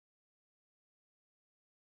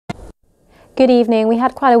Good evening. We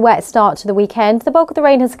had quite a wet start to the weekend. The bulk of the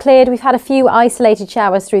rain has cleared. We've had a few isolated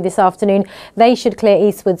showers through this afternoon. They should clear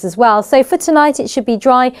eastwards as well. So for tonight it should be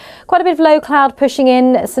dry. Quite a bit of low cloud pushing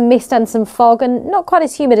in, some mist and some fog, and not quite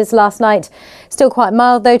as humid as last night. Still quite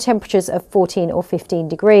mild though, temperatures of 14 or 15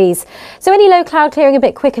 degrees. So any low cloud clearing a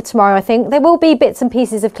bit quicker tomorrow, I think. There will be bits and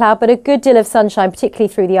pieces of cloud, but a good deal of sunshine,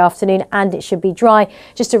 particularly through the afternoon, and it should be dry.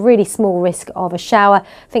 Just a really small risk of a shower.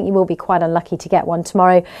 I think you will be quite unlucky to get one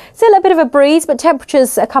tomorrow. Still a bit of a breeze, but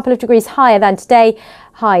temperatures a couple of degrees higher than today,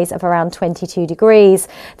 highs of around 22 degrees.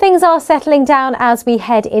 Things are settling down as we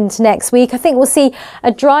head into next week. I think we'll see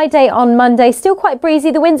a dry day on Monday, still quite breezy.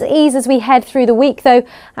 The winds ease as we head through the week though,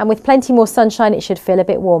 and with plenty more sunshine it should feel a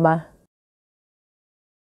bit warmer.